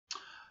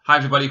Hi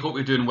everybody, hope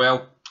you're doing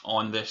well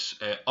on this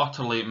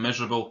utterly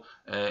miserable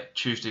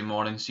Tuesday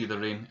morning. See the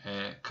rain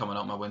coming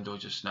out my window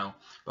just now,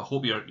 but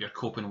hope you're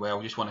coping well.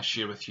 I just want to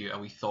share with you a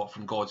wee thought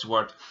from God's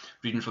Word,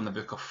 reading from the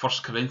book of 1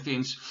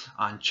 Corinthians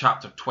and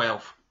chapter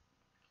 12.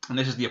 And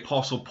this is the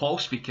Apostle Paul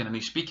speaking, and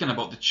he's speaking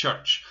about the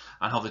church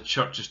and how the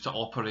church is to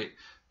operate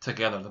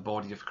together, the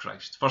body of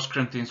Christ. 1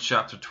 Corinthians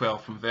chapter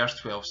 12 from verse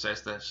 12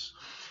 says this: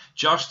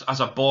 "Just as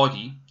a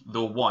body,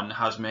 though one,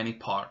 has many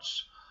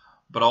parts,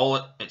 but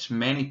all its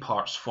many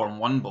parts form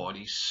one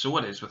body, so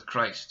it is with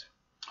Christ.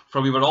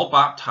 For we were all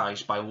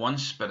baptized by one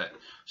Spirit,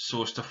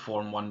 so as to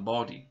form one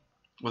body,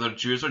 whether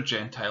Jews or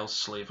Gentiles,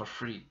 slave or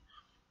free.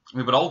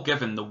 We were all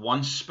given the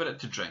one Spirit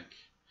to drink.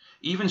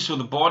 Even so,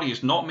 the body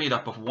is not made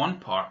up of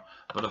one part,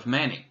 but of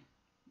many.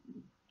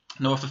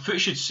 Now if the foot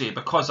should say,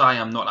 'Because I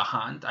am not a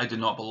hand, I do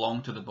not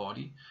belong to the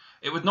body,'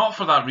 it would not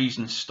for that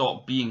reason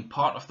stop being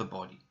part of the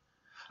body.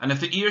 And if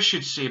the ear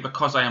should say,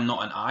 'Because I am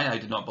not an eye, I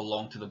do not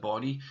belong to the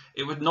body,'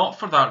 it would not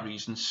for that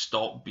reason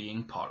stop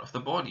being part of the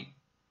body.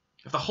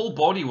 If the whole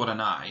body were an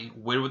eye,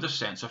 where would the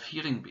sense of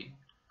hearing be?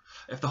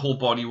 If the whole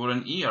body were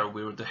an ear,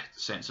 where would the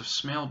sense of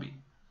smell be?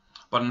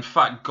 But in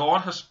fact,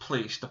 God has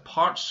placed the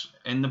parts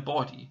in the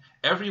body,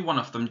 every one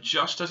of them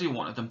just as he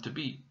wanted them to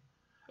be.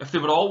 If they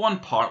were all one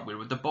part, where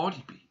would the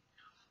body be?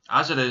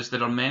 As it is,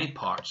 there are many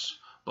parts,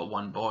 but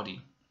one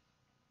body.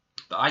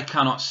 The eye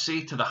cannot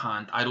say to the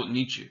hand, 'I don't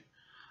need you,'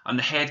 and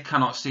the head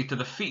cannot say to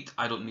the feet,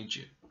 'I don't need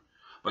you.'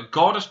 But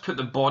God has put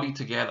the body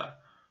together,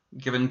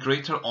 giving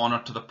greater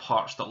honour to the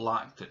parts that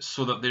lacked it,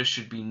 so that there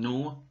should be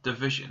no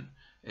division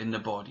in the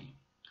body,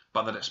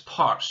 but that its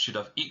parts should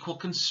have equal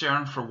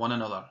concern for one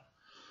another.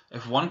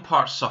 If one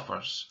part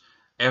suffers,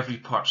 every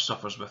part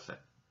suffers with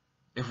it.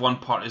 If one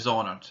part is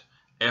honoured,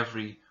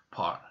 every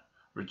part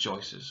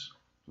rejoices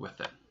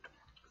with it."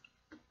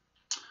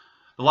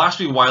 The last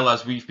wee while,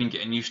 as we've been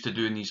getting used to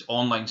doing these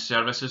online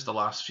services the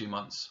last few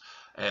months,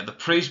 the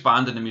praise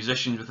band and the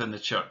musicians within the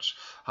church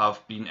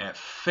have been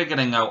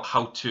figuring out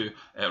how to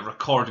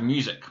record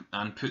music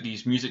and put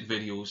these music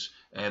videos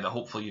that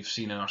hopefully you've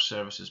seen in our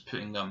services,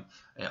 putting them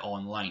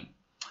online.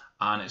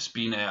 And it's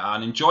been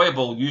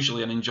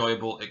usually an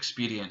enjoyable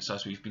experience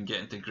as we've been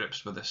getting to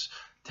grips with this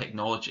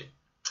technology.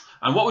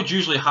 And what would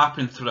usually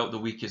happen throughout the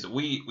week is that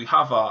we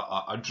have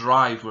a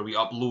drive where we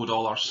upload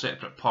all our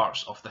separate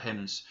parts of the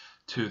hymns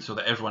to, so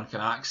that everyone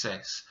can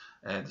access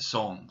the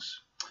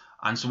songs.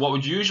 And so what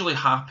would usually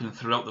happen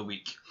throughout the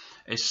week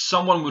is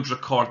someone would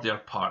record their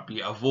part, be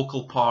it a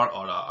vocal part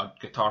or a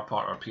guitar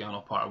part or a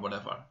piano part or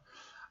whatever,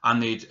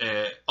 and they'd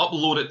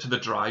upload it to the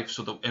drive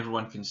so that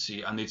everyone can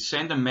see, and they'd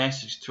send a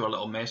message to our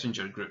little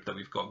messenger group that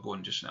we've got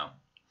going just now.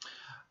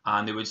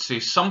 And they would say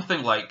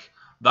something like,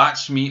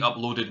 "That's me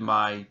uploaded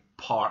my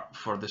part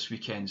for this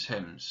weekend's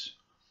hymns."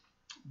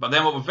 But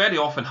then what would very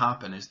often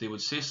happen is they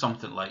would say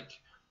something like,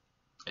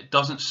 "It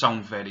doesn't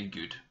sound very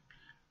good.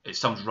 It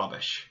sounds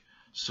rubbish.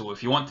 So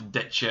if you want to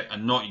ditch it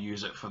and not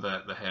use it for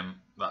the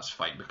hymn, that's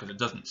fine, because it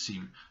doesn't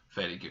seem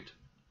very good."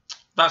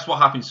 That's what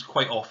happens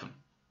quite often.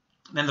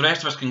 Then the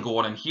rest of us can go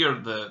on and hear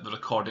the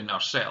recording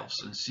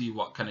ourselves and see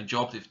what kind of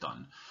job they've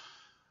done.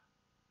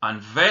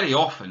 And very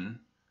often,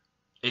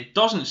 it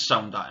doesn't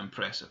sound that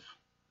impressive.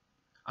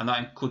 And that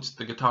includes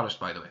the guitarist,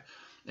 by the way.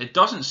 It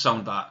doesn't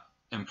sound that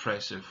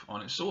impressive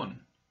on its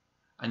own.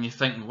 And you're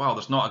thinking, wow,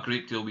 there's not a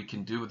great deal we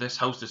can do with this.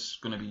 How's this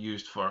going to be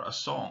used for a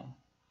song?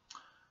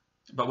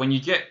 But when you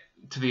get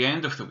to the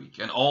end of the week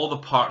and all the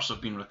parts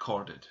have been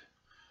recorded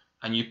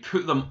and you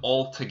put them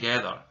all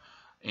together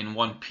in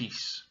one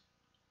piece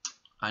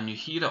and you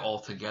hear it all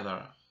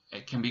together,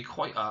 it can be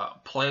quite a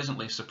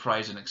pleasantly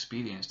surprising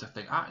experience to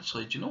think,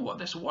 actually, do you know what,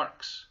 this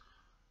works.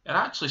 It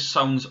actually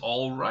sounds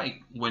all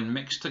right when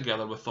mixed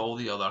together with all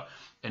the other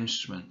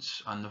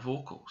instruments and the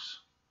vocals.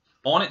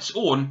 On its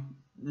own,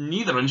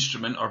 neither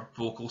instrument or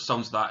vocal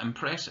sounds that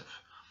impressive,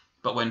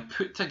 but when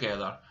put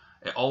together,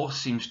 it all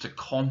seems to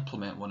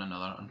complement one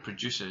another and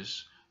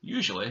produces,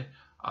 usually,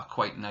 a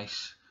quite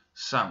nice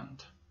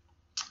sound.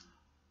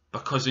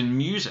 Because in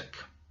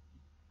music,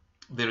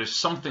 there is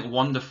something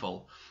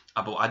wonderful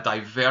about a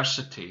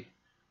diversity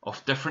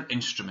of different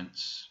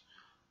instruments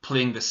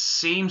playing the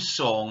same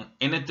song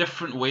in a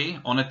different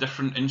way, on a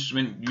different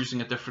instrument,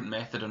 using a different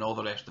method and all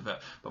the rest of it,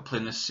 but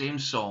playing the same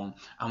song,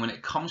 and when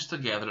it comes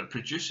together, it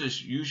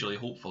produces, usually,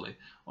 hopefully,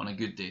 on a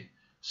good day,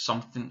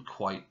 something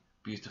quite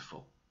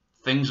beautiful.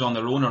 Things on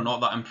their own are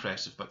not that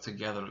impressive, but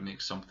together it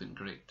makes something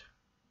great.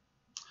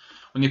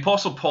 When the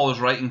Apostle Paul is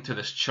writing to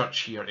this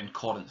church here in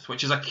Corinth,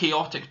 which is a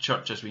chaotic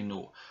church as we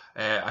know,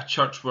 a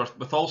church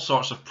with all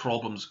sorts of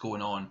problems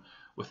going on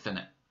within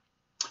it,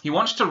 he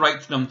wants to write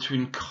to them to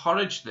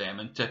encourage them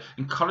and to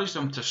encourage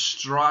them to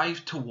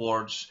strive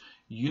towards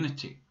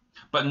unity,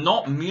 but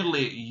not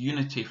merely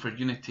unity for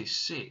unity's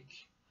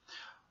sake.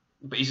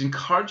 But he's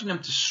encouraging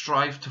them to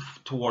strive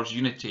towards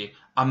unity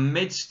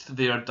amidst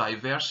their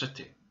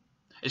diversity.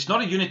 It's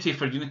not a unity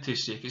for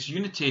unity's sake. It's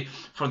unity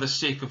for the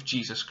sake of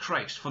Jesus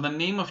Christ, for the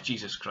name of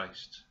Jesus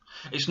Christ.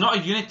 It's not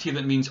a unity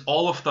that means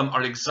all of them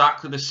are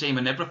exactly the same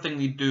in everything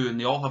they do and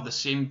they all have the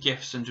same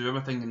gifts and do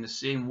everything in the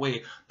same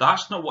way.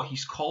 That's not what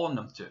he's calling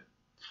them to.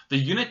 The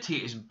unity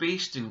is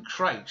based in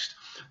Christ,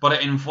 but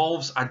it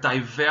involves a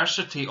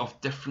diversity of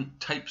different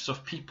types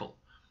of people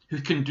who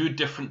can do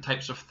different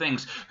types of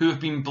things, who have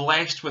been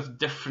blessed with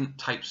different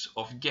types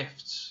of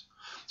gifts,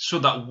 so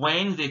that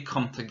when they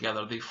come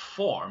together, they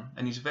form,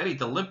 and he's very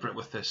deliberate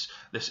with this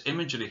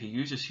imagery he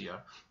uses here,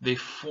 they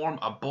form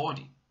a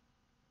body.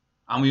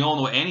 And we all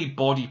know any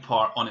body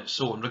part on its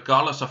own,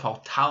 regardless of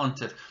how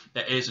talented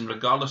it is and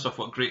regardless of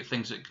what great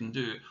things it can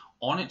do,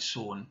 on its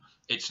own,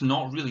 it's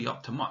not really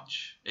up to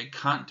much. It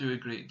can't do a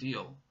great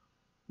deal.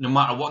 No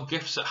matter what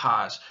gifts it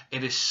has,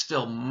 it is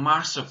still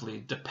massively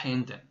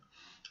dependent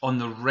on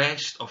the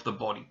rest of the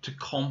body to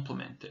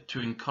complement it,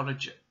 to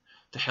encourage it,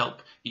 to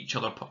help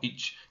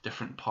each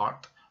different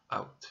part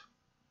out.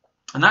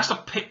 And that's a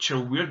picture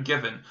we're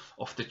given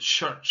of the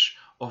church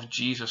of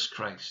Jesus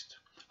Christ.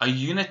 A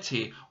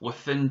unity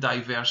within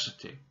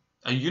diversity.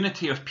 A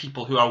unity of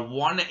people who are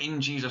one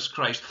in Jesus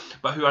Christ,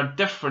 but who are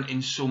different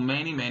in so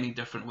many, many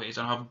different ways,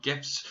 and have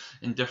gifts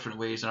in different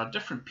ways, and are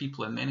different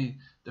people in many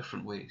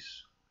different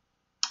ways.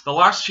 The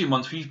last few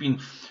months we've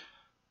been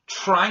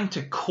trying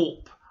to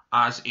cope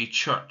as a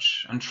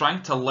church and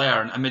trying to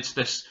learn amidst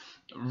this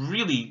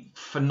really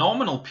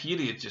phenomenal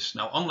period just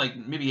now, unlike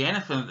maybe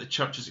anything that the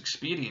church has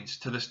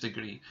experienced to this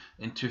degree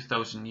in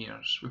 2,000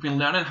 years. We've been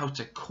learning how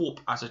to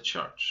cope as a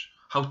church,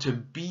 how to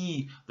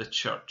be the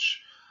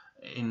church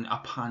in a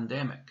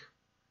pandemic.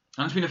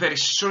 And it's been a very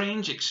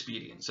strange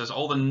experience as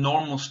all the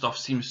normal stuff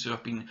seems to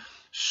have been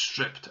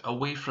stripped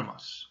away from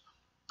us.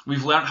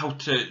 We've learned how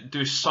to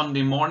do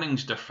Sunday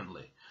mornings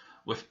differently,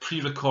 with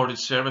pre-recorded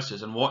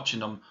services and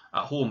watching them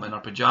at home in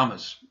our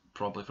pyjamas,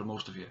 probably for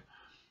most of you.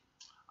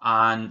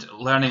 And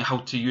learning how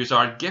to use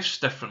our gifts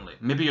differently.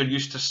 Maybe you're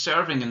used to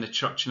serving in the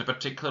church in a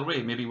particular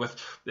way, maybe with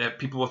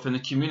people within the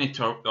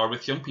community or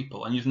with young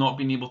people, and you've not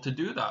been able to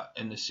do that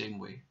in the same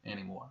way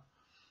anymore.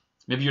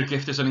 Maybe your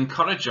gift is an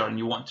encourager and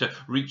you want to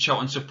reach out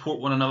and support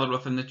one another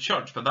within the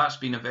church, but that's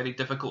been a very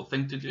difficult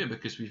thing to do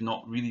because we've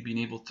not really been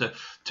able to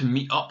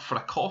meet up for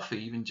a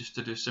coffee, even just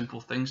to do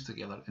simple things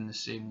together in the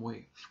same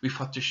way. We've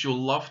had to show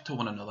love to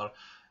one another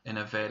in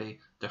a very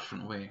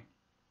different way.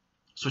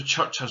 So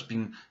church has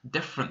been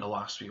different the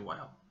last wee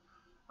while.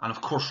 And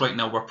of course right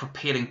now we're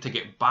preparing to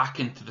get back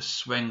into the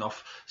swing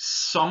of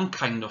some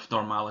kind of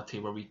normality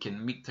where we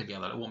can meet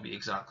together. It won't be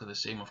exactly the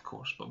same, of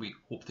course, but we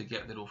hope to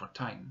get there over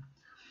time.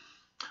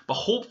 But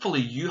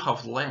hopefully you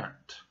have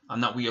learned,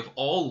 and that we have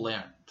all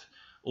learned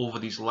over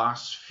these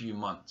last few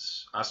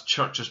months, as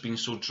church has been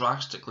so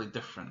drastically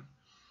different.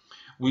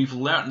 We've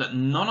learned that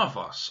none of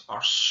us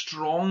are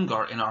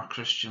stronger in our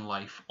Christian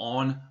life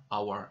on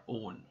our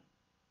own.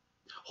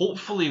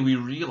 Hopefully we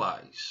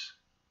realise,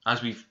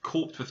 as we've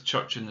coped with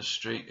church in this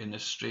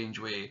strange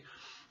way,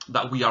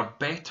 that we are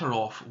better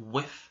off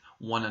with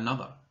one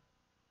another.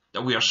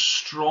 That we are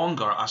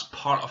stronger as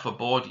part of a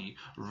body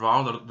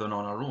rather than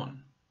on our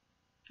own.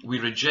 We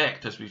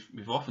reject, as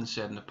we've often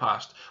said in the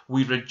past,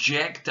 we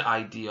reject the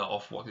idea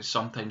of what is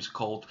sometimes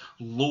called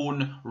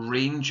Lone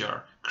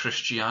Ranger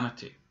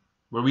Christianity,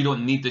 where we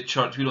don't need the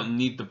church, we don't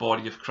need the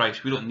body of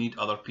Christ, we don't need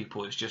other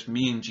people, it's just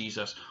me and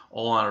Jesus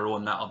all on our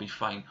own, that'll be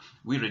fine.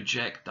 We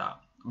reject that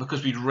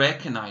because we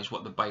recognise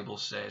what the Bible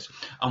says,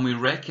 and we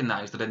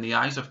recognise that in the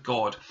eyes of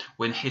God,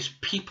 when his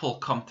people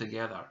come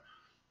together,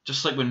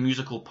 just like when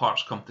musical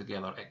parts come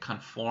together, it can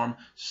form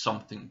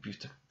something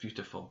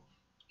beautiful,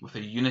 with a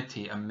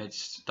unity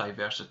amidst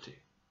diversity.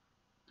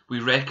 We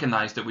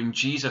recognise that when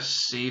Jesus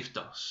saved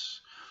us,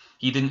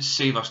 he didn't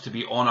save us to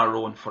be on our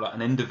own for an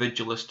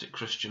individualistic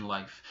Christian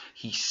life.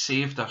 He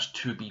saved us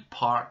to be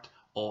part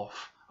of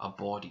a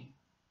body.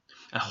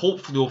 And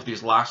hopefully over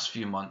these last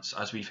few months,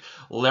 as we've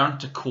learned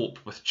to cope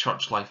with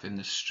church life in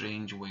this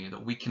strange way,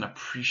 that we can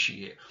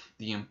appreciate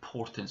the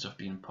importance of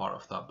being part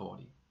of that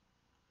body.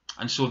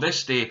 And so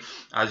this day,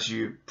 as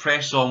you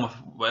press on with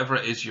whatever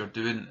it is you're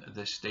doing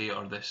this day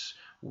or this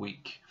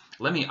week,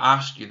 let me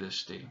ask you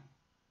this day,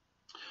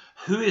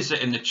 who is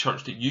it in the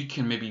church that you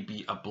can maybe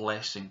be a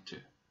blessing to?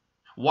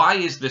 Why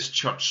is this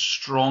church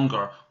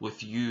stronger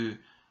with you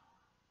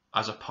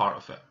as a part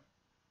of it?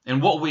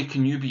 In what way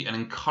can you be an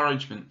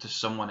encouragement to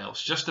someone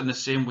else? Just in the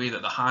same way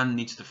that the hand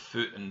needs the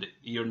foot and the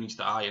ear needs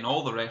the eye and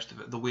all the rest of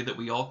it, the way that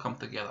we all come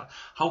together.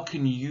 How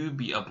can you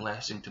be a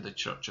blessing to the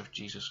church of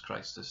Jesus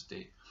Christ this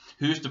day?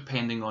 Who's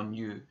depending on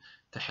you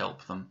to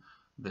help them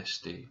this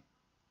day?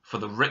 For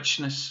the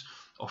richness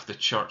of the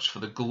church, for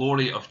the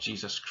glory of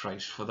Jesus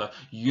Christ, for the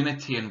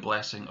unity and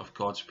blessing of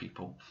God's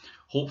people.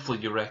 Hopefully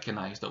you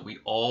recognise that we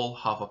all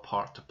have a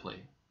part to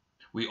play.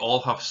 We all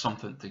have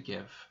something to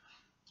give,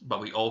 but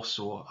we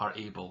also are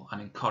able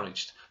and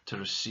encouraged to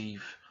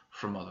receive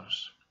from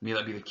others. May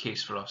that be the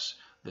case for us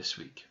this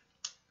week.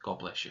 God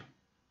bless you.